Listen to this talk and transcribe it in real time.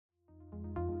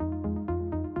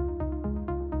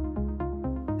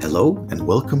Hello and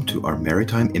welcome to our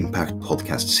Maritime Impact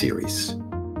podcast series.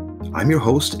 I'm your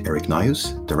host, Eric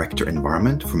Nyhus, Director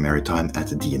Environment for Maritime at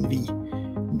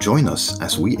DNV. Join us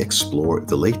as we explore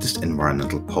the latest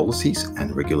environmental policies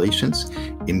and regulations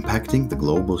impacting the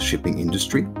global shipping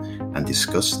industry and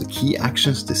discuss the key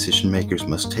actions decision makers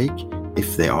must take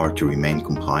if they are to remain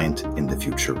compliant in the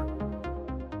future.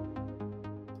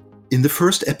 In the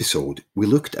first episode, we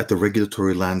looked at the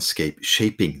regulatory landscape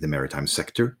shaping the maritime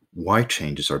sector, why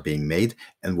changes are being made,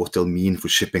 and what they'll mean for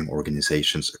shipping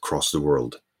organizations across the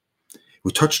world.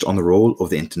 We touched on the role of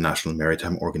the International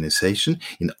Maritime Organization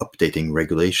in updating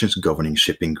regulations governing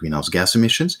shipping greenhouse gas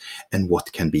emissions and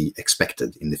what can be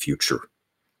expected in the future.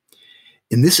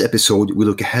 In this episode, we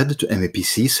look ahead to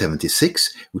MEPC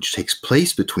 76, which takes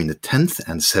place between the 10th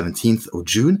and 17th of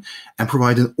June, and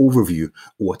provide an overview of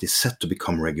what is set to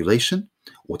become regulation,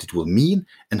 what it will mean,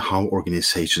 and how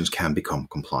organizations can become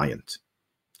compliant.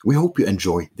 We hope you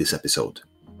enjoy this episode.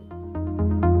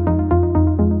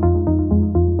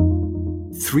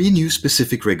 3 new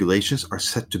specific regulations are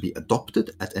set to be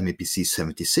adopted at MEPC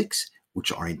 76,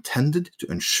 which are intended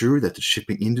to ensure that the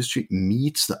shipping industry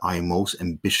meets the IMO's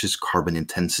ambitious carbon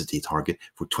intensity target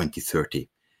for 2030.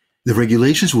 The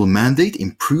regulations will mandate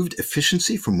improved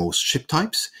efficiency for most ship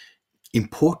types.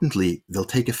 Importantly, they'll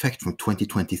take effect from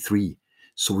 2023.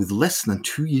 So with less than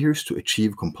 2 years to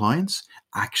achieve compliance,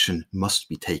 action must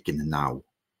be taken now.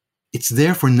 It's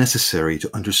therefore necessary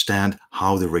to understand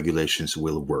how the regulations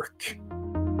will work.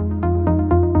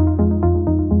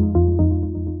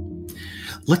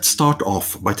 Let's start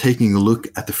off by taking a look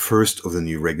at the first of the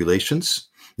new regulations,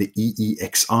 the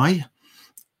EEXI,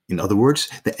 in other words,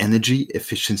 the Energy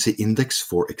Efficiency Index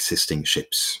for existing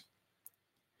ships.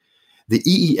 The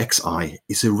EEXI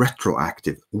is a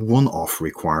retroactive, one-off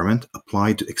requirement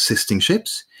applied to existing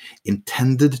ships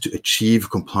intended to achieve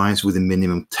compliance with the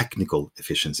minimum technical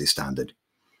efficiency standard.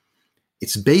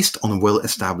 It's based on a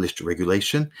well-established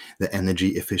regulation, the Energy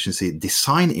Efficiency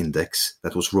Design Index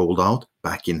that was rolled out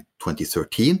back in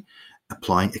 2013,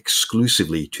 applying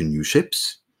exclusively to new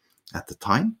ships at the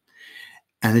time,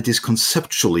 and it is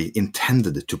conceptually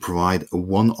intended to provide a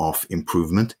one-off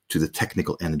improvement to the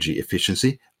technical energy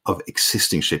efficiency of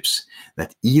existing ships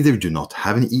that either do not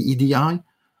have an EEDI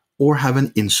or have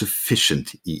an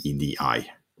insufficient EEDI.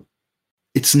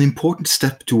 It's an important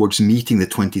step towards meeting the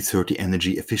 2030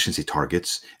 energy efficiency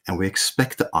targets, and we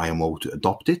expect the IMO to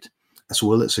adopt it, as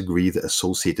well as agree the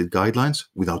associated guidelines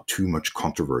without too much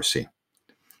controversy.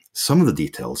 Some of the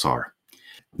details are: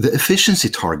 the efficiency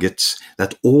targets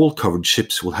that all covered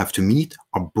ships will have to meet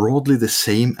are broadly the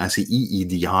same as the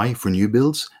EEDI for new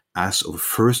builds as of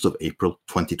 1st of April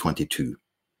 2022.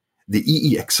 The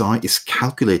EEXI is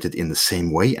calculated in the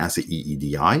same way as the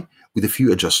EEDI, with a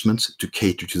few adjustments to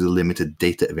cater to the limited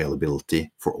data availability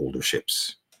for older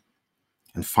ships.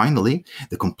 And finally,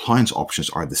 the compliance options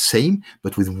are the same,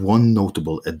 but with one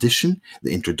notable addition,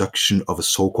 the introduction of a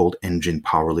so-called engine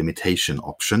power limitation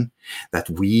option that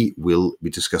we will be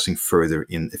discussing further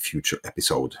in a future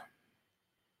episode.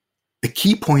 A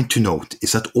key point to note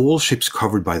is that all ships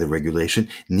covered by the regulation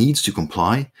needs to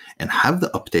comply and have the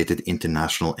updated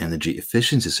International Energy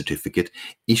Efficiency Certificate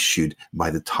issued by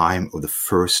the time of the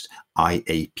first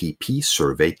IAPP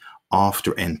survey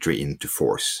after entry into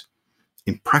force.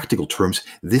 In practical terms,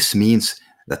 this means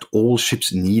that all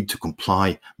ships need to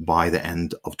comply by the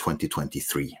end of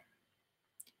 2023.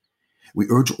 We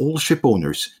urge all ship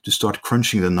owners to start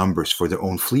crunching the numbers for their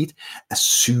own fleet as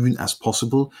soon as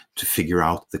possible to figure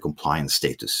out the compliance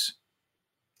status.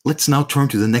 Let's now turn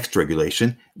to the next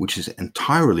regulation, which is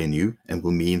entirely new and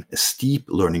will mean a steep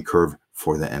learning curve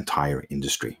for the entire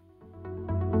industry.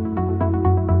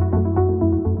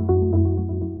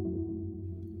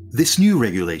 This new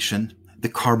regulation, the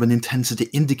Carbon Intensity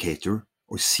Indicator,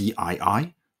 or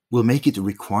CII, will make it a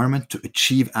requirement to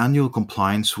achieve annual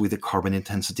compliance with the carbon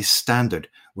intensity standard,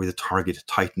 where the target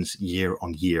tightens year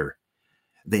on year.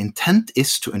 The intent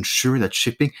is to ensure that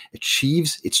shipping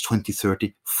achieves its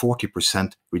 2030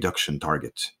 40% reduction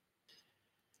target.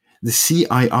 The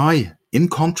CII, in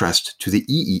contrast to the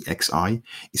EEXI,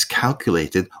 is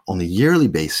calculated on a yearly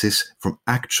basis from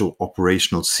actual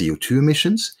operational CO2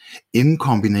 emissions in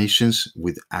combinations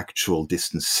with actual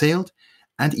distance sailed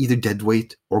and either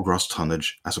deadweight or gross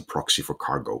tonnage as a proxy for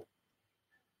cargo.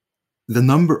 The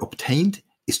number obtained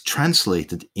is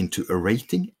translated into a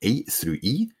rating A through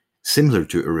E, similar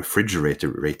to a refrigerator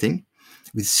rating,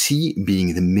 with C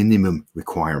being the minimum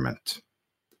requirement.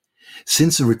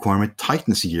 Since the requirement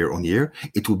tightens year on year,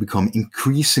 it will become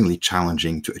increasingly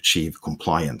challenging to achieve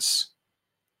compliance.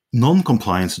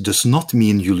 Non-compliance does not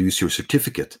mean you lose your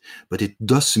certificate, but it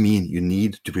does mean you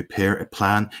need to prepare a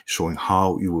plan showing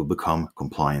how you will become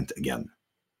compliant again.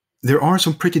 There are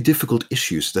some pretty difficult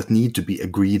issues that need to be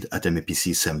agreed at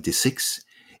MEPC 76,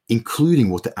 including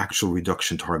what the actual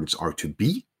reduction targets are to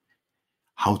be,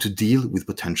 how to deal with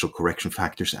potential correction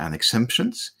factors and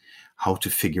exemptions, how to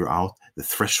figure out the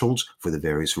thresholds for the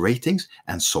various ratings,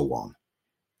 and so on.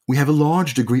 We have a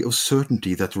large degree of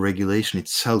certainty that the regulation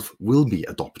itself will be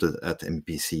adopted at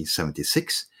MEPC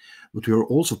 76, but we are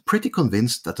also pretty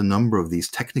convinced that a number of these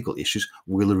technical issues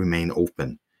will remain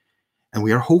open. And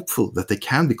we are hopeful that they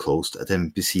can be closed at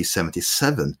MEPC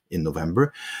 77 in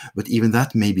November, but even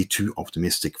that may be too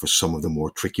optimistic for some of the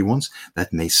more tricky ones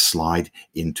that may slide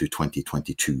into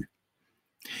 2022.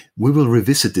 We will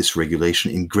revisit this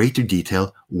regulation in greater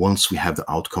detail once we have the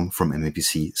outcome from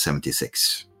MEPC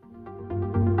 76.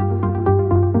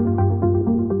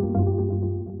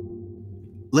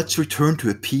 Let's return to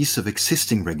a piece of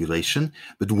existing regulation,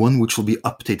 but one which will be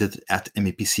updated at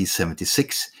MEPC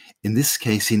 76, in this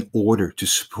case in order to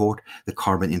support the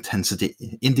carbon intensity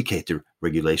indicator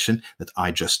regulation that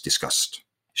I just discussed.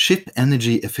 Ship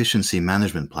Energy Efficiency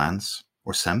Management Plans,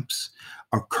 or SEMPs,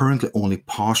 are currently only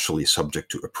partially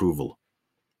subject to approval.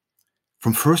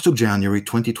 From 1st of January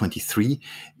 2023,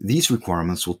 these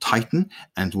requirements will tighten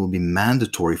and will be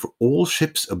mandatory for all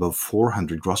ships above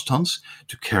 400 gross tons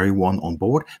to carry one on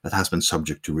board that has been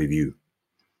subject to review.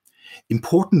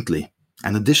 Importantly,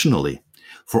 and additionally,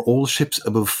 for all ships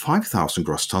above 5,000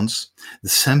 gross tons, the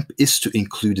SEMP is to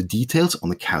include details on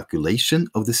the calculation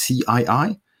of the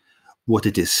CII, what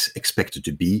it is expected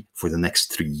to be for the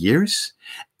next 3 years,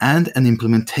 and an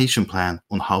implementation plan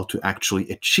on how to actually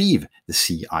achieve the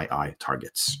CII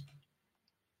targets.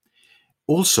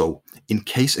 Also, in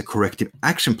case a corrective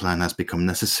action plan has become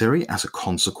necessary as a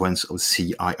consequence of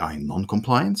CII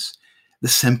non-compliance, the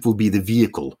SEMP will be the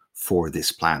vehicle for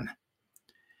this plan.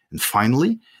 And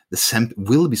finally, the SEMP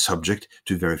will be subject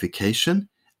to verification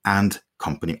and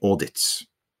company audits.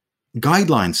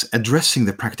 Guidelines addressing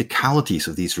the practicalities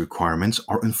of these requirements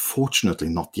are unfortunately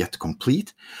not yet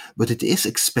complete, but it is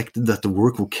expected that the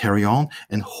work will carry on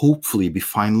and hopefully be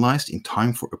finalized in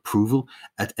time for approval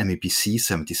at MEPC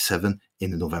 77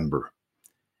 in November.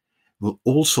 We'll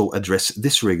also address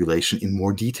this regulation in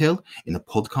more detail in a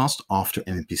podcast after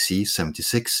MEPC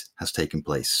 76 has taken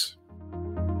place.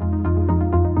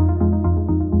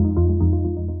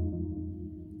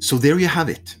 So there you have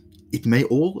it. It may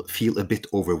all feel a bit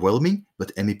overwhelming,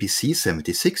 but MEPC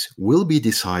 76 will be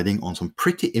deciding on some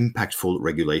pretty impactful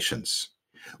regulations.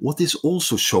 What this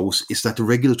also shows is that the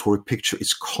regulatory picture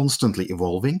is constantly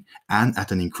evolving and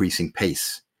at an increasing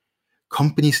pace.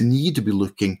 Companies need to be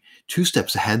looking 2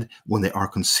 steps ahead when they are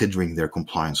considering their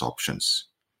compliance options.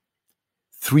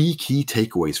 3 key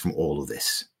takeaways from all of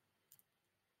this.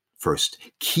 First,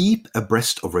 keep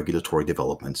abreast of regulatory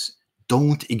developments.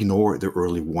 Don't ignore the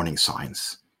early warning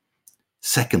signs.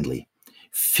 Secondly,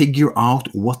 figure out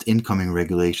what incoming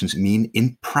regulations mean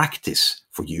in practice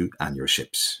for you and your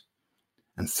ships.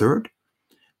 And third,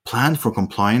 plan for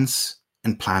compliance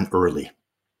and plan early.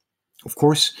 Of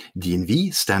course,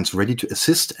 DNV stands ready to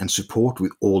assist and support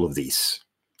with all of these.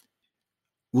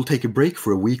 We'll take a break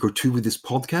for a week or 2 with this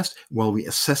podcast while we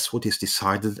assess what is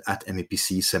decided at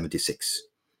MEPC 76.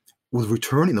 We'll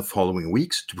return in the following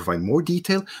weeks to provide more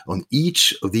detail on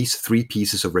each of these 3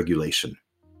 pieces of regulation.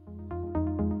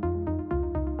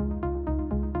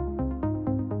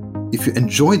 If you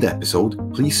enjoyed the episode,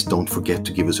 please don't forget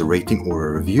to give us a rating or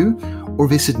a review, or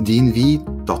visit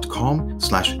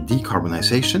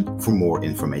dnv.com/decarbonization for more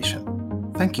information.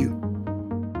 Thank you.